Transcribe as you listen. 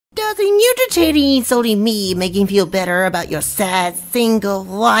nothing new to Teddy insulting me, making feel better about your sad, single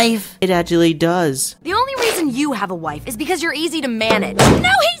life. It actually does. The only reason you have a wife is because you're easy to manage.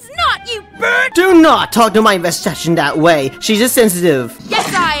 No, he's not, you bird! Do not talk to my investigation that way. She's insensitive.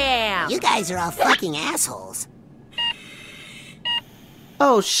 Yes, I am! You guys are all fucking assholes.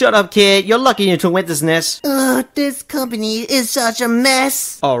 Oh, shut up, kid. You're lucky into witnessness. This company is such a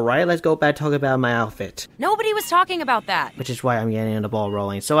mess. Alright, let's go back talk about my outfit. Nobody was talking about that. Which is why I'm getting the ball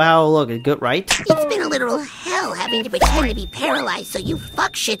rolling. So how look, it's good, right? It's been a literal hell having to pretend to be paralyzed so you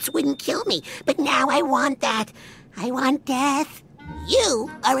fuckshits wouldn't kill me. But now I want that. I want death. You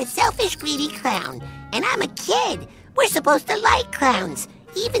are a selfish, greedy clown. And I'm a kid. We're supposed to like clowns.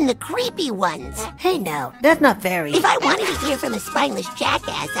 Even the creepy ones. Hey now, that's not very... If I wanted to hear from a spineless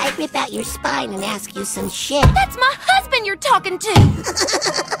jackass, I'd rip out your spine and ask you some shit. That's my husband you're talking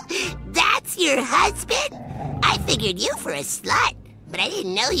to! That's your husband? I figured you for a slut, but I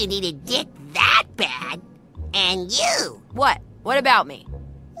didn't know you needed dick that bad. And you! What? What about me?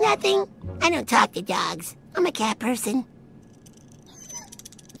 Nothing. I don't talk to dogs. I'm a cat person.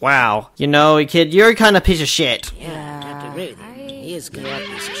 Wow. You know, kid, you're kind of piece of shit. Yeah, Captain Rudy. He is good at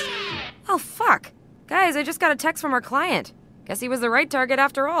piece of shit. Oh, fuck. Guys, I just got a text from our client. Guess he was the right target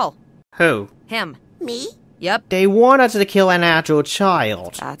after all. Who? Him. Me? Yep. They want us to kill an actual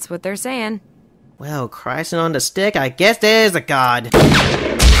child. That's what they're saying. Well, Christ on the stick, I guess there's a god.